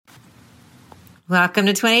Welcome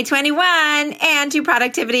to 2021 and to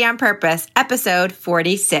Productivity on Purpose, episode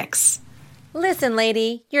 46. Listen,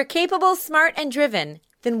 lady, you're capable, smart, and driven.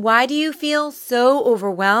 Then why do you feel so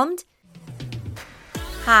overwhelmed?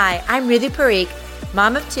 Hi, I'm Ritu Parikh,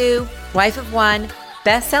 mom of two, wife of one,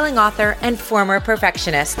 best-selling author, and former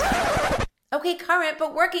perfectionist. Okay, current,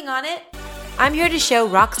 but working on it. I'm here to show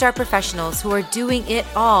rockstar professionals who are doing it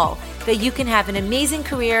all that you can have an amazing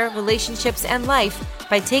career, relationships, and life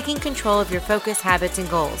by taking control of your focus, habits, and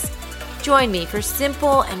goals. Join me for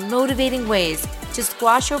simple and motivating ways to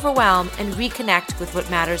squash overwhelm and reconnect with what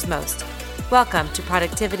matters most. Welcome to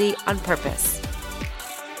Productivity on Purpose.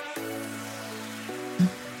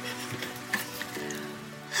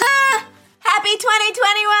 Happy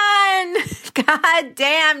 2021! God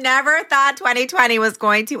damn, never thought 2020 was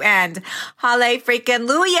going to end. Halle freaking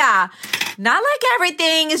Luya. Not like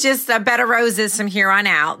everything is just a bed of roses from here on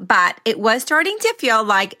out, but it was starting to feel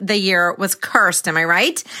like the year was cursed. Am I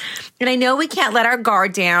right? And I know we can't let our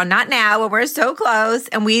guard down. Not now when we're so close,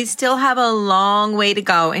 and we still have a long way to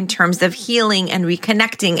go in terms of healing and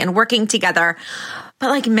reconnecting and working together. But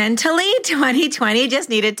like mentally, 2020 just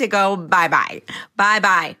needed to go bye-bye.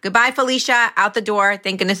 Bye-bye. Goodbye, Felicia. Out the door.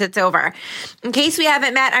 Thank goodness it's over. In case we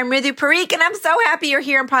haven't met, I'm Ritu Parikh, and I'm so happy you're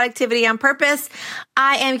here in Productivity on Purpose.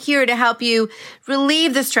 I am here to help you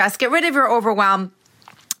relieve the stress, get rid of your overwhelm,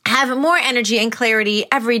 have more energy and clarity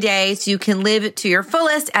every day so you can live to your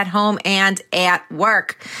fullest at home and at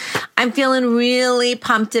work. I'm feeling really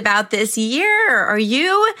pumped about this year. Are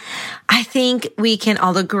you? I think we can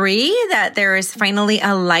all agree that there is finally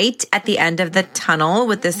a light at the end of the tunnel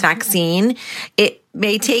with this vaccine. It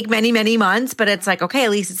may take many, many months, but it's like, okay,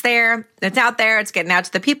 at least it's there. It's out there. It's getting out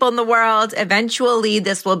to the people in the world. Eventually,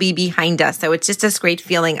 this will be behind us. So it's just this great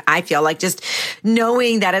feeling. I feel like just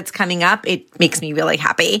knowing that it's coming up, it makes me really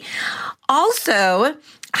happy. Also,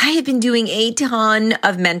 I have been doing a ton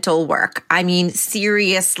of mental work. I mean,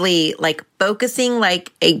 seriously, like focusing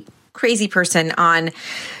like a crazy person on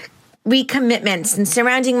recommitments and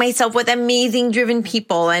surrounding myself with amazing driven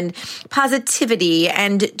people and positivity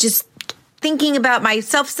and just thinking about my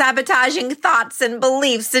self-sabotaging thoughts and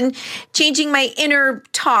beliefs and changing my inner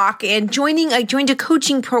talk and I joined a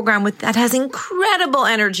coaching program that has incredible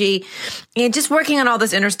energy and just working on all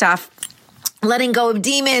this inner stuff, letting go of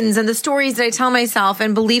demons and the stories that I tell myself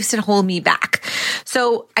and beliefs that hold me back.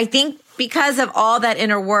 So I think because of all that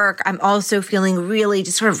inner work, I'm also feeling really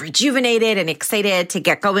just sort of rejuvenated and excited to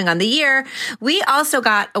get going on the year. We also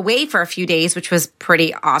got away for a few days, which was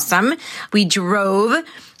pretty awesome. We drove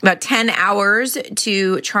about 10 hours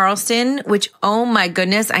to Charleston, which, oh my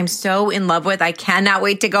goodness, I'm so in love with. I cannot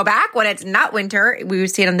wait to go back when it's not winter. We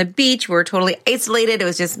stayed on the beach. We were totally isolated. It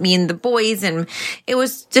was just me and the boys, and it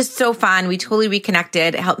was just so fun. We totally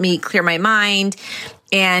reconnected. It helped me clear my mind.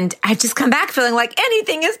 And I've just come back feeling like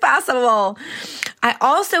anything is possible. I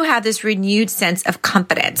also have this renewed sense of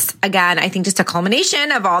confidence. Again, I think just a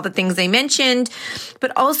culmination of all the things I mentioned,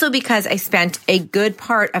 but also because I spent a good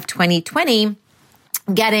part of 2020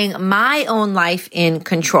 getting my own life in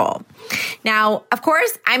control. Now, of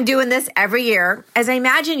course, I'm doing this every year, as I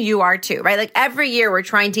imagine you are too, right? Like every year we're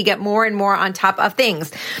trying to get more and more on top of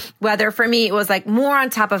things. Whether for me, it was like more on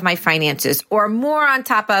top of my finances or more on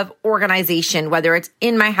top of organization, whether it's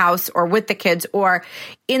in my house or with the kids or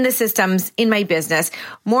in the systems in my business,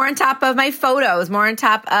 more on top of my photos, more on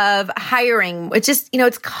top of hiring. It's just,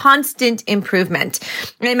 it's constant improvement.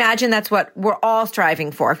 And I imagine that's what we're all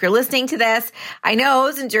striving for. If you're listening to this, I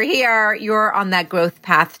know since you're here, you're on that growth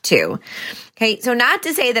path too. Okay. So not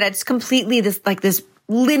to say that it's completely this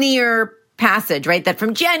linear passage, right? That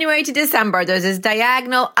from January to December, there's this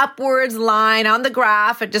diagonal upwards line on the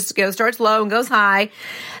graph. It just starts low and goes high.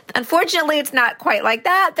 Unfortunately, it's not quite like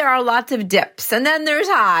that. There are lots of dips, and then there's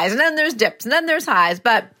highs, and then there's dips, and then there's highs.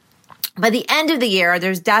 But by the end of the year,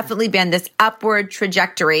 there's definitely been this upward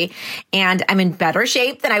trajectory, and I'm in better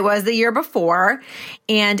shape than I was the year before.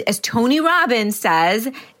 And as Tony Robbins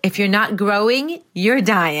says, if you're not growing, you're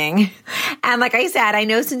dying. And like I said, I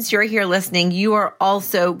know since you're here listening, you are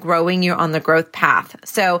also growing. You're on the growth path.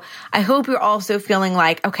 So I hope you're also feeling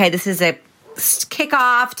like, okay, this is a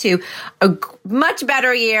kickoff to a much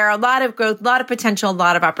better year, a lot of growth, a lot of potential, a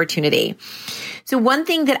lot of opportunity. So one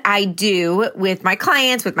thing that I do with my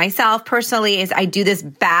clients, with myself personally, is I do this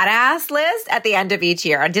badass list at the end of each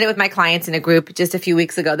year. I did it with my clients in a group just a few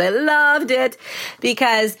weeks ago. They loved it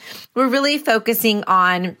because we're really focusing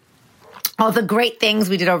on all the great things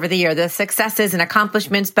we did over the year, the successes and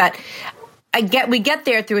accomplishments, but we get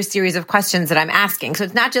there through a series of questions that I'm asking. So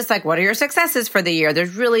it's not just like, what are your successes for the year?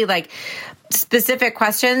 There's really like specific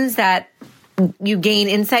questions that you gain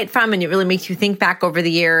insight from, and it really makes you think back over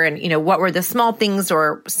the year and, what were the small things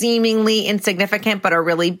or seemingly insignificant, but are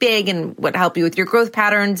really big and would help you with your growth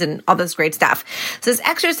patterns and all this great stuff. So this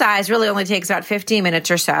exercise really only takes about 15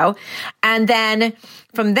 minutes or so. And then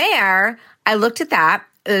from there, I looked at that.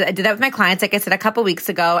 I did that with my clients, like I said, a couple weeks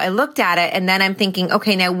ago. I looked at it and then I'm thinking,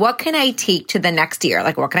 okay, now what can I take to the next year?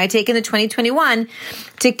 Like what can I take into 2021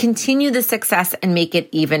 to continue the success and make it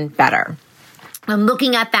even better? I'm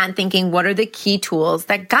looking at that and thinking, what are the key tools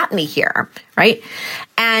that got me here, right?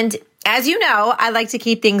 And as you know, I like to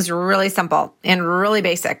keep things really simple and really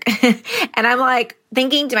basic. And I'm like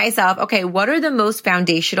thinking to myself, okay, what are the most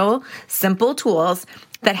foundational, simple tools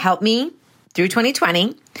that help me through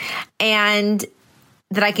 2020 and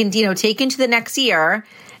that I can, take into the next year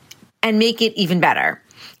and make it even better?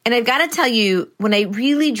 And I've got to tell you, when I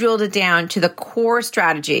really drilled it down to the core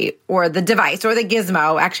strategy or the device or the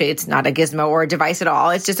gizmo, actually, it's not a gizmo or a device at all.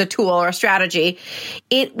 It's just a tool or a strategy.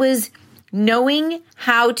 It was knowing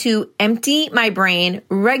how to empty my brain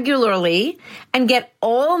regularly and get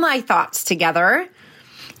all my thoughts together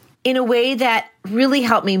in a way that really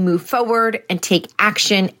helped me move forward and take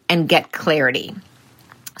action and get clarity.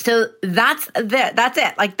 So that's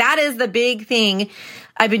it. Like that is the big thing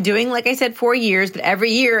I've been doing, like I said, 4 years, but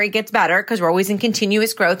every year it gets better because we're always in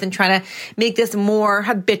continuous growth and trying to make this more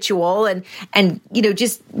habitual and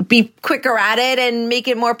just be quicker at it and make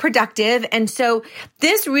it more productive. And so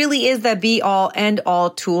this really is the be all end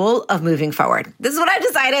all tool of moving forward. This is what I've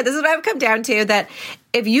decided. This is what I've come down to, that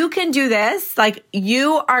if you can do this, like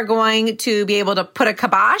you are going to be able to put a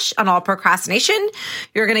kibosh on all procrastination.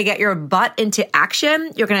 You're going to get your butt into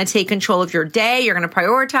action. You're going to take control of your day. You're going to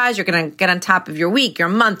prioritize. You're going to get on top of your week, your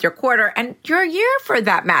month, your quarter, and your year for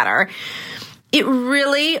that matter. It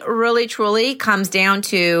really, really, truly comes down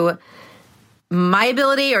to my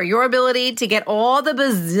ability or your ability to get all the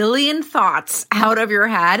bazillion thoughts out of your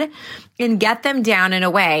head and get them down in a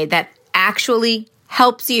way that actually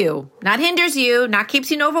helps you, not hinders you, not keeps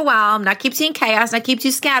you overwhelmed, not keeps you in chaos, not keeps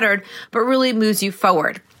you scattered, but really moves you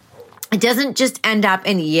forward. It doesn't just end up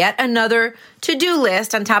in yet another to-do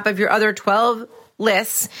list on top of your other 12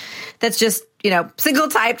 lists that's just, single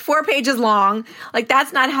typed, 4 pages long. Like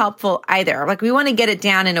that's not helpful either. Like we want to get it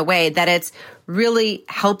down in a way that it's really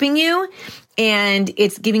helping you and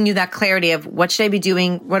it's giving you that clarity of what should I be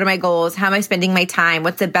doing? What are my goals? How am I spending my time?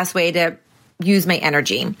 What's the best way to use my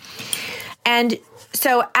energy? And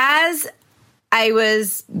so as I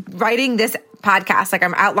was writing this podcast, like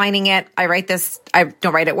I'm outlining it, I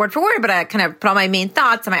don't write it word for word, but I kind of put all my main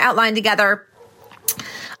thoughts and my outline together.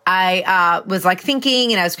 I was like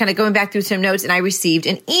thinking and I was kind of going back through some notes and I received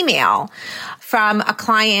an email from a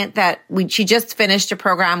client that she just finished a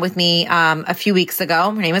program with me a few weeks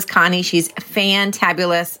ago. Her name is Connie. She's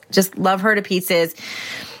fantabulous. Just love her to pieces.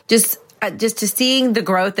 Just to seeing the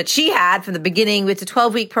growth that she had from the beginning with the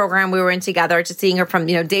 12-week program we were in together, to seeing her from,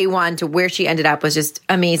 day one to where she ended up was just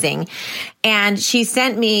amazing. And she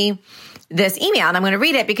sent me this email and I'm going to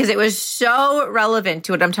read it because it was so relevant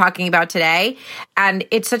to what I'm talking about today. And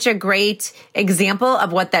it's such a great example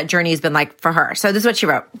of what that journey has been like for her. So this is what she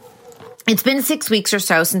wrote. It's been 6 weeks or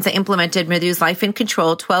so since I implemented Mridhu's Life in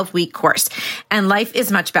Control 12-week course, and life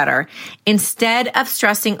is much better. Instead of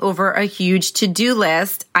stressing over a huge to-do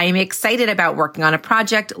list, I am excited about working on a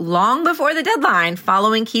project long before the deadline,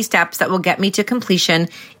 following key steps that will get me to completion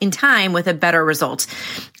in time with a better result.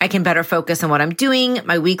 I can better focus on what I'm doing.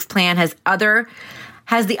 My week's plan has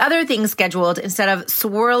the other things scheduled instead of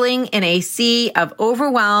swirling in a sea of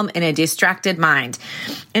overwhelm and a distracted mind.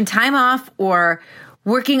 And time off or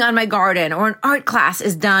working on my garden or an art class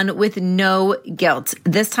is done with no guilt.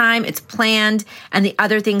 This time it's planned and the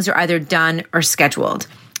other things are either done or scheduled.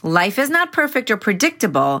 Life is not perfect or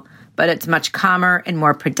predictable, but it's much calmer and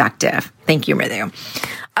more productive. Thank you, Mridhu.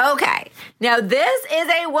 Okay. Now this is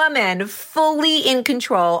a woman fully in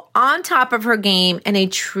control, on top of her game, and a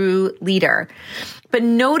true leader. But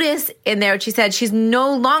notice in there, she said she's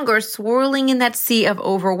no longer swirling in that sea of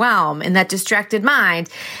overwhelm, in that distracted mind.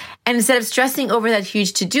 And instead of stressing over that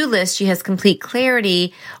huge to-do list, she has complete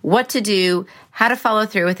clarity what to do, how to follow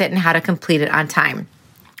through with it, and how to complete it on time.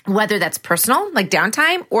 Whether that's personal, like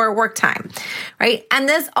downtime, or work time, right? And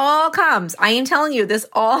this all comes, I am telling you, this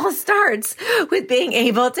all starts with being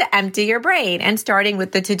able to empty your brain and starting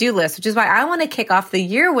with the to-do list, which is why I want to kick off the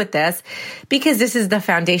year with this, because this is the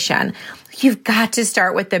foundation. You've got to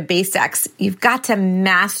start with the basics. You've got to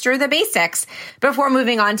master the basics before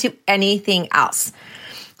moving on to anything else.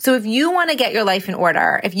 So if you want to get your life in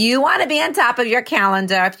order, if you want to be on top of your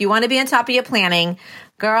calendar, if you want to be on top of your planning,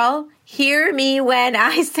 girl, hear me when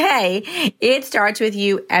I say it starts with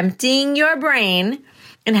you emptying your brain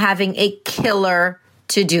and having a killer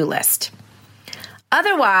to-do list.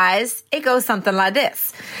 Otherwise, it goes something like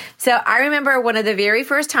this. So I remember one of the very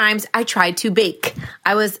first times I tried to bake.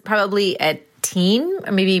 I was probably a teen,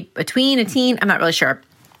 or maybe between a teen, I'm not really sure.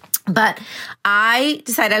 But I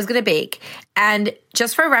decided I was going to bake. And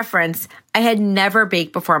just for reference, I had never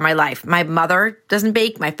baked before in my life. My mother doesn't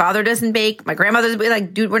bake. My father doesn't bake. My grandmother doesn't bake.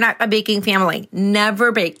 Like, dude, we're not a baking family.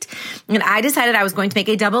 Never baked. And I decided I was going to make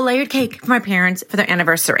a double layered cake for my parents for their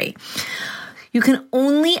anniversary. You can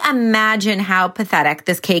only imagine how pathetic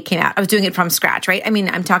this cake came out. I was doing it from scratch, right? I mean,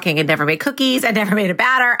 I'm talking, I'd never made cookies. I'd never made a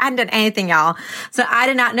batter. I hadn't done anything, y'all. So I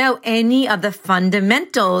did not know any of the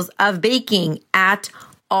fundamentals of baking at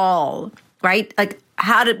all, right? Like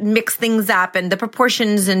how to mix things up and the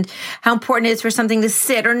proportions and how important it is for something to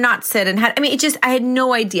sit or not sit. And how, I had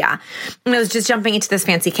no idea. And I was just jumping into this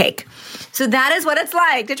fancy cake. So that is what it's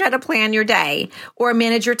like to try to plan your day or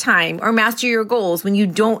manage your time or master your goals when you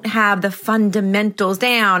don't have the fundamentals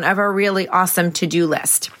down of a really awesome to-do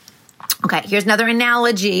list. Okay, here's another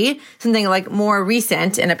analogy, something like more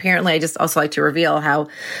recent, and apparently I just also like to reveal how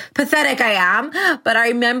pathetic I am, but I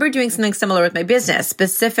remember doing something similar with my business,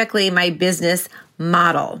 specifically my business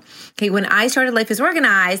model. Okay, when I started Life is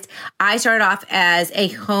Organized, I started off as a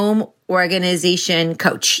home organization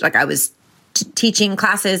coach. Like I was teaching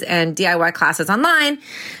classes and DIY classes online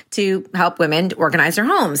to help women organize their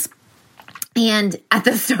homes. And at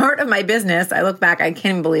the start of my business, I look back, I can't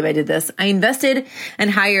even believe I did this. I invested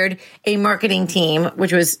and hired a marketing team,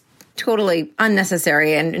 which was totally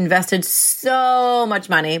unnecessary and invested so much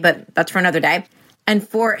money, but that's for another day. And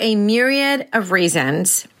for a myriad of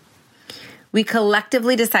reasons, we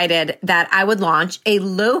collectively decided that I would launch a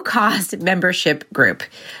low-cost membership group,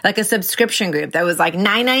 like a subscription group that was like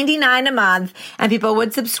 $9.99 a month, and people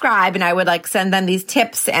would subscribe, and I would like send them these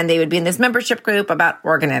tips, and they would be in this membership group about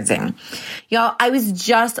organizing. Y'all, I was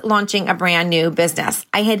just launching a brand new business.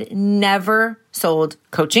 I had never sold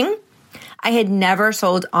coaching. I had never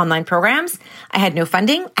sold online programs. I had no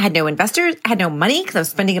funding. I had no investors. I had no money because I was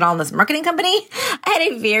spending it all in this marketing company. I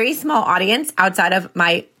had a very small audience outside of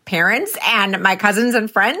my parents and my cousins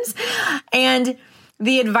and friends. And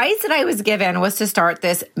the advice that I was given was to start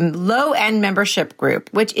this low-end membership group,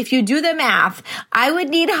 which if you do the math, I would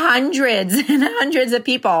need hundreds and hundreds of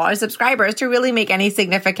people or subscribers to really make any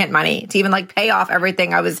significant money, to even like pay off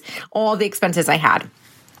everything all the expenses I had.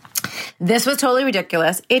 This was totally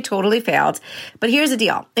ridiculous. It totally failed. But here's the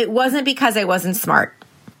deal. It wasn't because I wasn't smart.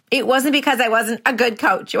 It wasn't because I wasn't a good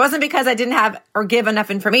coach. It wasn't because I didn't have or give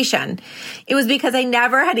enough information. It was because I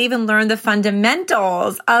never had even learned the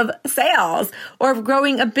fundamentals of sales or of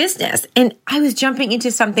growing a business. And I was jumping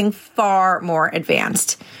into something far more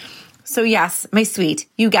advanced. So yes, my sweet,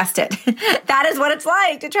 you guessed it. That is what it's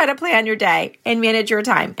like to try to plan your day and manage your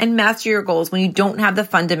time and master your goals when you don't have the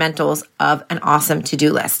fundamentals of an awesome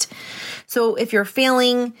to-do list. So if you're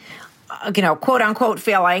failing, quote unquote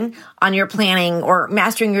failing on your planning or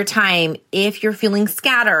mastering your time, if you're feeling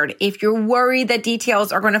scattered, if you're worried that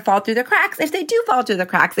details are going to fall through the cracks, if they do fall through the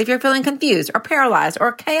cracks, if you're feeling confused or paralyzed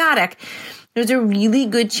or chaotic, there's a really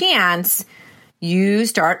good chance you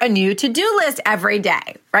start a new to-do list every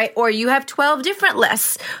day, right? Or you have 12 different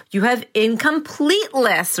lists. You have incomplete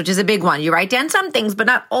lists, which is a big one. You write down some things, but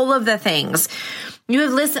not all of the things. You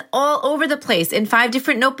have lists all over the place in 5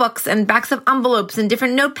 different notebooks and backs of envelopes and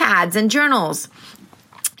different notepads and journals.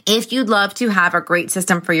 If you'd love to have a great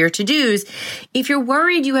system for your to-dos, if you're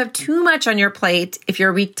worried you have too much on your plate, if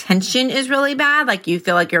your retention is really bad, like you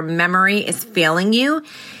feel like your memory is failing you,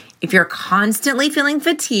 if you're constantly feeling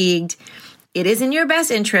fatigued, it is in your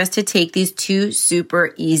best interest to take these 2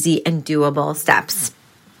 super easy and doable steps.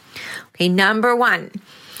 Okay, number 1.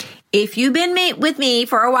 If you've been with me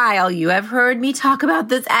for a while, you have heard me talk about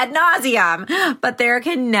this ad nauseum, but there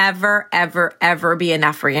can never, ever, ever be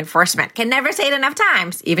enough reinforcement. Can never say it enough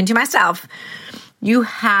times, even to myself. You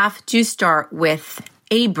have to start with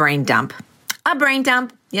a brain dump. A brain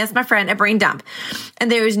dump. Yes, my friend, a brain dump.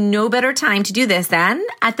 And there is no better time to do this than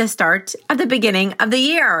at the start of the beginning of the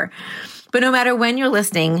year. But no matter when you're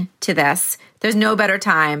listening to this, there's no better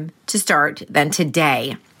time to start than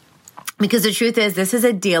today. Because the truth is, this is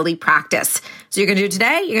a daily practice. So you're going to do it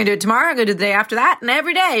today, you're going to do it tomorrow, you're going to do it the day after that, and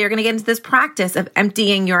every day you're going to get into this practice of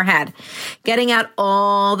emptying your head, getting out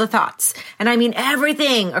all the thoughts. And I mean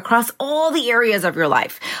everything across all the areas of your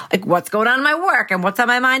life. Like what's going on in my work and what's on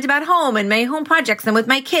my mind about home and my home projects and with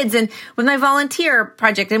my kids and with my volunteer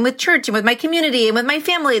project and with church and with my community and with my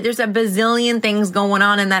family. There's a bazillion things going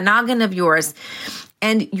on in that noggin of yours.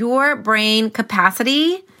 And your brain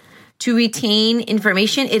capacity to retain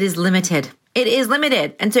information, it is limited. It is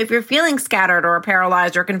limited. And so if you're feeling scattered or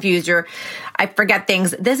paralyzed or confused or I forget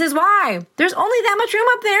things, this is why. There's only that much room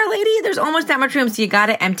up there, lady. There's almost that much room. So you got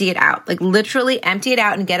to empty it out. Like literally empty it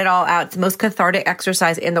out and get it all out. It's the most cathartic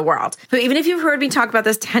exercise in the world. So even if you've heard me talk about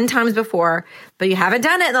this 10 times before, but you haven't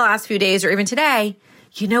done it in the last few days or even today,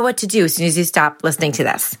 you know what to do as soon as you stop listening to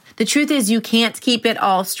this. The truth is you can't keep it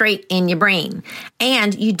all straight in your brain.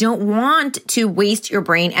 And you don't want to waste your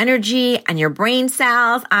brain energy and your brain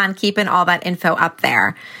cells on keeping all that info up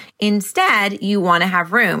there. Instead, you want to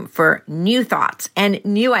have room for new thoughts and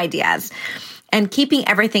new ideas. And keeping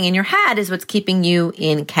everything in your head is what's keeping you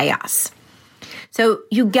in chaos. So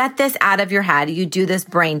you get this out of your head. You do this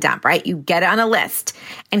brain dump, right? You get it on a list.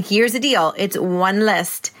 And here's the deal. It's one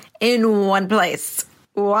list in one place.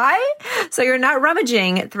 Why? So you're not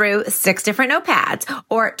rummaging through 6 different notepads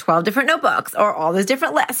or 12 different notebooks or all these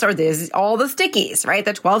different lists or all the stickies, right?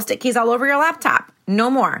 The 12 stickies all over your laptop. No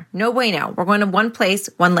more. No bueno. We're going to one place,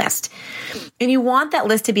 one list. And you want that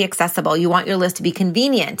list to be accessible. You want your list to be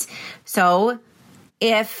convenient. So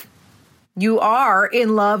if you are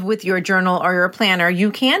in love with your journal or your planner,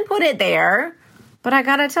 you can put it there. But I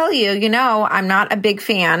got to tell you, I'm not a big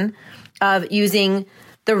fan of using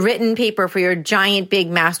the written paper for your giant, big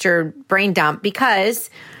master brain dump,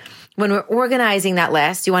 because when we're organizing that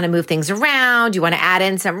list, you want to move things around, you want to add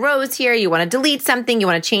in some rows here, you want to delete something, you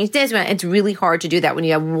want to change this. It's really hard to do that when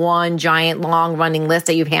you have one giant, long running list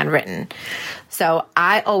that you've handwritten. So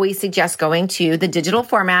I always suggest going to the digital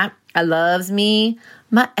format. I loves me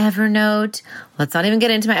my Evernote. Let's not even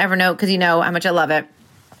get into my Evernote because you know how much I love it.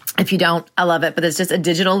 If you don't, I love it, but it's just a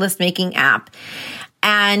digital list making app.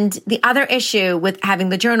 And the other issue with having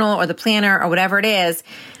the journal or the planner or whatever it is,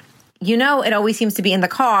 it always seems to be in the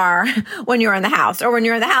car when you're in the house, or when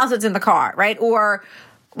you're in the house, it's in the car, right? Or,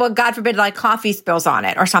 well, God forbid, like coffee spills on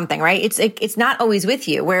it or something, right? It's not always with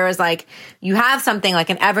you. Whereas like you have something like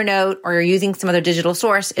an Evernote or you're using some other digital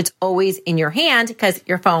source, it's always in your hand because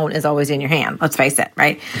your phone is always in your hand. Let's face it,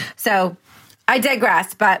 right? So I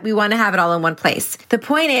digress, but we want to have it all in one place. The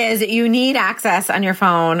point is you need access on your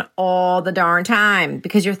phone all the darn time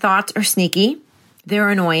because your thoughts are sneaky, they're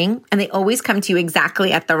annoying, and they always come to you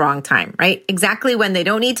exactly at the wrong time, right? Exactly when they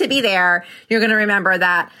don't need to be there. You're going to remember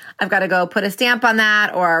that I've got to go put a stamp on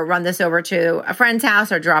that or run this over to a friend's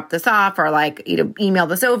house or drop this off or email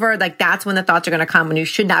this over. Like that's when the thoughts are going to come when you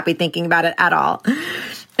should not be thinking about it at all.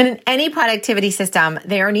 And in any productivity system,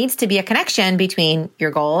 there needs to be a connection between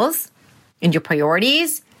your goals and your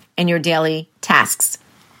priorities and your daily tasks.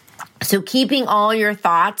 So keeping all your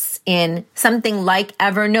thoughts in something like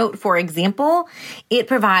Evernote, for example, it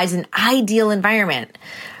provides an ideal environment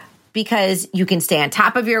because you can stay on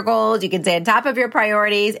top of your goals, you can stay on top of your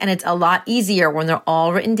priorities, and it's a lot easier when they're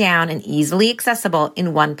all written down and easily accessible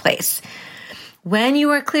in one place. When you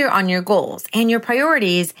are clear on your goals and your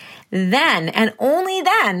priorities, then and only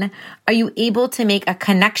then are you able to make a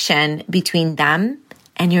connection between them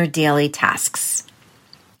and your daily tasks.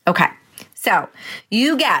 Okay, so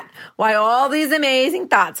you get why all these amazing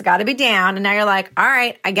thoughts got to be down. And now you're like, all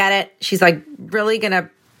right, I get it. She's like really going to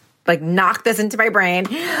knock this into my brain.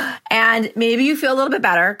 And maybe you feel a little bit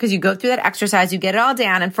better because you go through that exercise, you get it all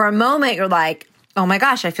down. And for a moment, you're like, oh my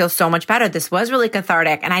gosh, I feel so much better. This was really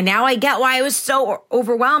cathartic. And I get why I was so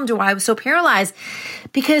overwhelmed or why I was so paralyzed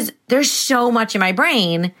because there's so much in my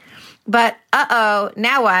brain. But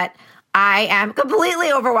now what? I am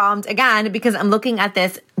completely overwhelmed again because I'm looking at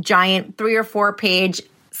this giant 3 or 4 page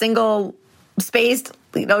single spaced,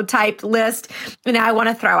 typed list. And now I want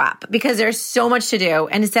to throw up because there's so much to do.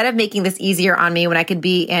 And instead of making this easier on me when I could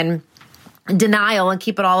be in denial and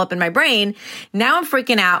keep it all up in my brain, now I'm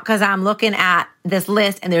freaking out because I'm looking at this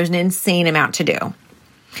list and there's an insane amount to do.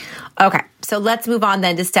 Okay, so let's move on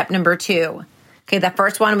then to step number 2. Okay, the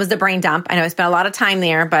first one was the brain dump. I know I spent a lot of time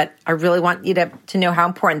there, but I really want you to know how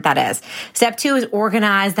important that is. Step 2 is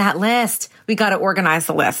organize that list. We got to organize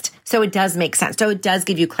the list so it does make sense. So it does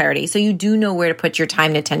give you clarity. So you do know where to put your time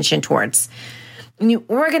and attention towards. And you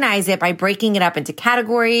organize it by breaking it up into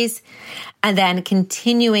categories and then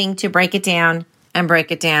continuing to break it down and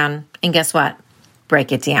break it down. And guess what?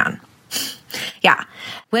 Break it down. Yeah.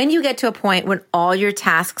 When you get to a point when all your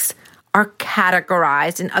tasks are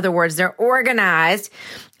categorized. In other words, they're organized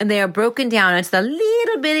and they are broken down into the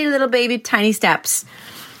little baby tiny steps.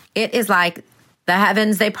 It is like the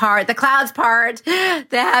heavens, they part, the clouds part, the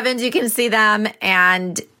heavens, you can see them.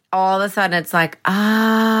 And all of a sudden it's like,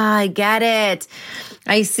 I get it.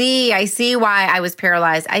 I see why I was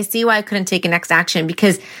paralyzed. I see why I couldn't take a next action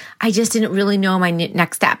because I just didn't really know my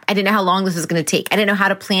next step. I didn't know how long this was going to take. I didn't know how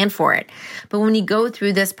to plan for it. But when you go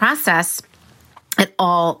through this process, it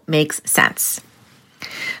all makes sense.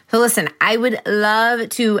 So listen, I would love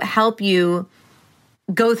to help you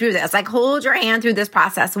go through this, like hold your hand through this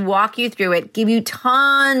process, walk you through it, give you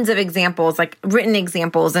tons of examples, like written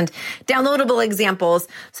examples and downloadable examples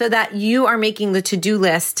so that you are making the to-do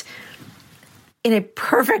list in a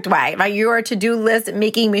perfect way, right? You're a to-do list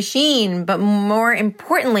making machine, but more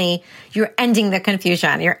importantly, you're ending the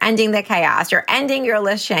confusion. You're ending the chaos. You're ending your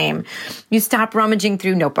list shame. You stop rummaging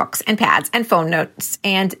through notebooks and pads and phone notes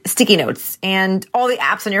and sticky notes and all the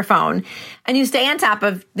apps on your phone. And you stay on top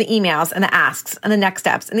of the emails and the asks and the next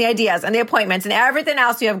steps and the ideas and the appointments and everything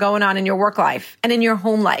else you have going on in your work life and in your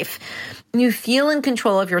home life. And you feel in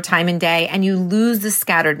control of your time and day, and you lose the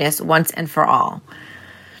scatteredness once and for all.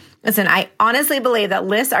 Listen, I honestly believe that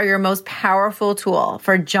lists are your most powerful tool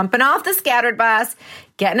for jumping off the scattered bus,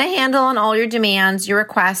 getting a handle on all your demands, your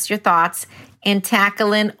requests, your thoughts, and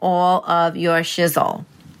tackling all of your shizzle.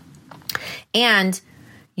 And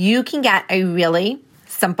you can get a really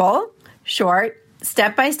simple, short,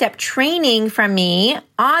 step-by-step training from me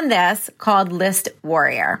on this called List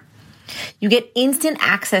Warrior. You get instant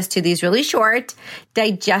access to these really short,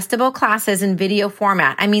 digestible classes in video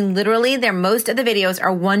format. I mean, literally, most of the videos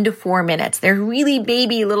are 1 to 4 minutes. They're really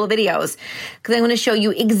baby little videos because I'm going to show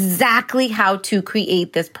you exactly how to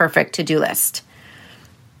create this perfect to-do list.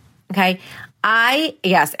 Okay. Am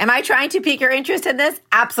I trying to pique your interest in this?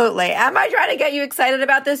 Absolutely. Am I trying to get you excited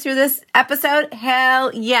about this through this episode?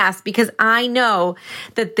 Hell yes, because I know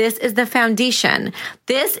that this is the foundation.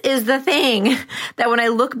 This is the thing that when I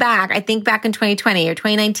look back, I think back in 2020 or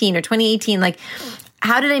 2019 or 2018, like,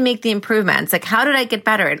 how did I make the improvements? Like, how did I get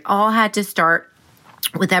better? It all had to start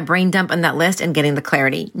with that brain dump on that list and getting the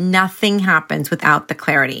clarity. Nothing happens without the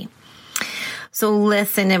clarity. So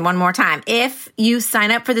listen in one more time. If you sign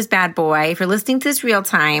up for this bad boy, if you're listening to this real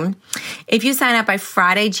time, if you sign up by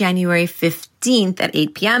Friday, January 15th at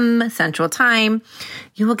 8 p.m. Central Time,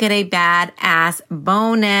 you will get a badass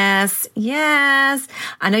bonus. Yes.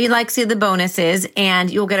 I know you like to see the bonuses,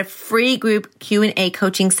 and you'll get a free group Q&A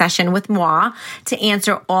coaching session with moi to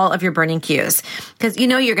answer all of your burning cues. Because you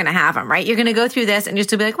know you're going to have them, right? You're going to go through this and you're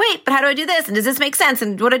still be like, wait, but how do I do this? And does this make sense?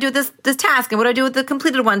 And what do I do with this task? And what do I do with the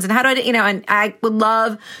completed ones? And how do I, and I would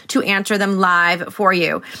love to answer them live for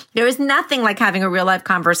you. There is nothing like having a real life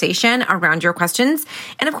conversation around your questions.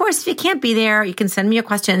 And of course, if you can't be there, you can send me your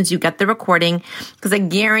questions. You get the recording, because I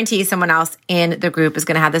guarantee someone else in the group is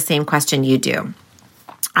going to have the same question you do. All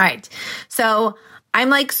right. So I'm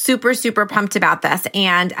like super, super pumped about this,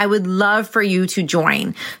 and I would love for you to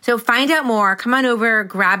join. So find out more. Come on over,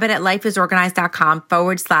 grab it at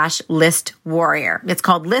lifeisorganized.com/list warrior. It's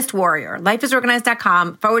called List Warrior.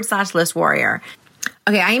 lifeisorganized.com/list warrior.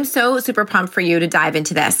 Okay. I am so super pumped for you to dive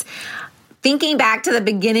into this. Thinking back to the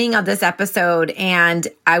beginning of this episode, and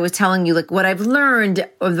I was telling you like what I've learned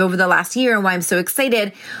over the last year and why I'm so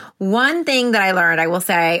excited. One thing that I learned, I will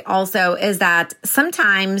say also, is that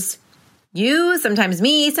sometimes sometimes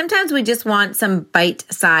me, sometimes we just want some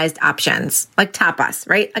bite-sized options, like tapas,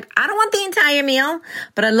 right? Like, I don't want the entire meal,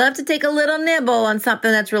 but I'd love to take a little nibble on something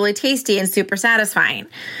that's really tasty and super satisfying.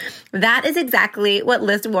 That is exactly what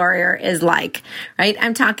List Warrior is like, right?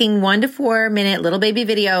 I'm talking 1 to 4 minute little baby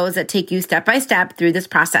videos that take you step by step through this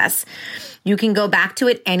process. You can go back to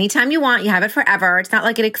it anytime you want. You have it forever. It's not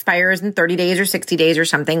like it expires in 30 days or 60 days or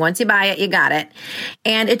something. Once you buy it, you got it.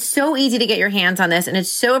 And it's so easy to get your hands on this, and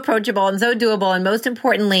it's so approachable and so doable. And most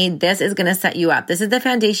importantly, this is going to set you up. This is the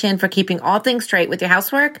foundation for keeping all things straight with your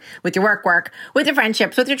housework, with your work, with your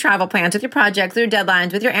friendships, with your travel plans, with your projects, with your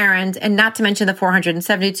deadlines, with your errands, and not to mention the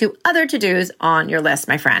 472 other to-dos on your list,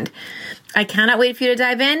 my friend. I cannot wait for you to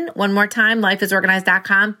dive in. One more time,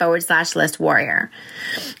 lifeisorganized.com/list warrior.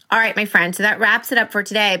 All right, my friend. So that wraps it up for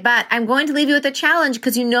today, but I'm going to leave you with a challenge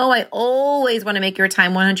because I always want to make your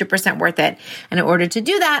time 100% worth it. And in order to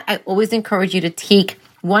do that, I always encourage you to take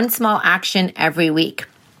one small action every week.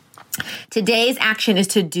 Today's action is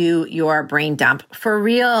to do your brain dump for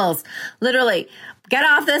reals. Literally, get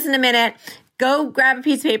off this in a minute. Go grab a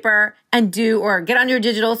piece of paper and or get on your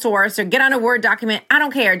digital source or get on a Word document. I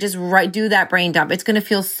don't care. Just do that brain dump. It's going to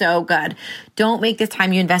feel so good. Don't make this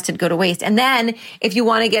time you invested go to waste. And then if you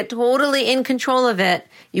want to get totally in control of it,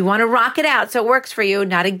 you want to rock it out so it works for you,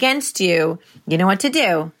 not against you, you know what to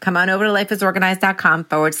do. Come on over to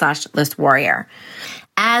lifeisorganized.com/list warrior.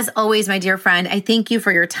 As always, my dear friend, I thank you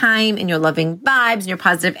for your time and your loving vibes and your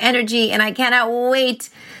positive energy. And I cannot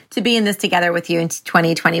wait to be in this together with you in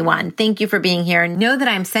 2021. Thank you for being here. Know that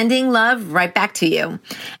I'm sending love right back to you.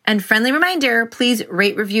 And friendly reminder, please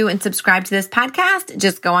rate, review, and subscribe to this podcast.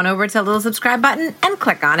 Just go on over to the little subscribe button and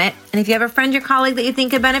click on it. And if you have a friend or colleague that you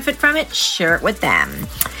think could benefit from it, share it with them.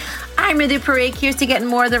 I'm Ritu Parikh. Here's to getting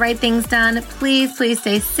more of the right things done. Please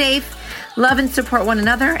stay safe, love and support one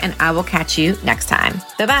another, and I will catch you next time.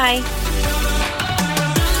 Bye-bye.